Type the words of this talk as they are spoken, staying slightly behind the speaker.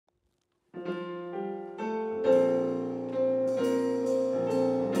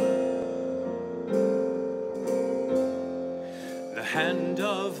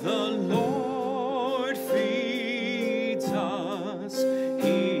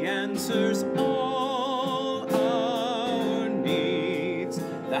answers all our needs.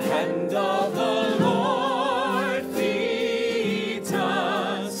 The hand of the Lord feeds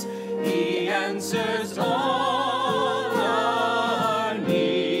us. He answers all our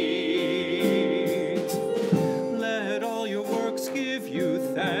needs. Let all your works give you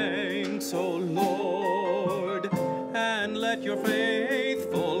thanks, O Lord, and let your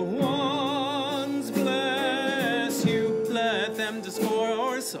faithful ones bless you. Let them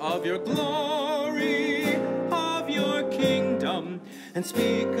discourse of your glory, of your kingdom, and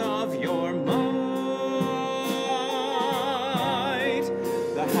speak of your might.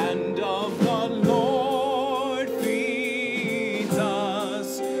 The hand of the Lord feeds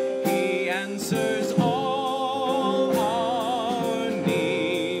us. He answers all our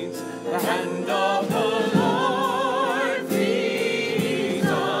needs. The hand of the Lord feeds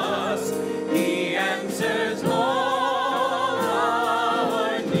us. He answers all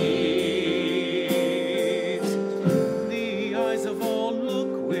our needs. The eyes of all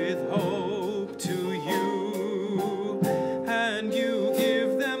look with hope to you, and you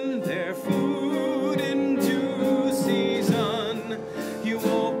give them their food in due season. You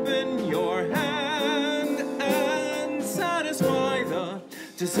open your hand and satisfy the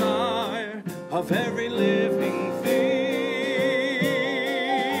desire of every living thing.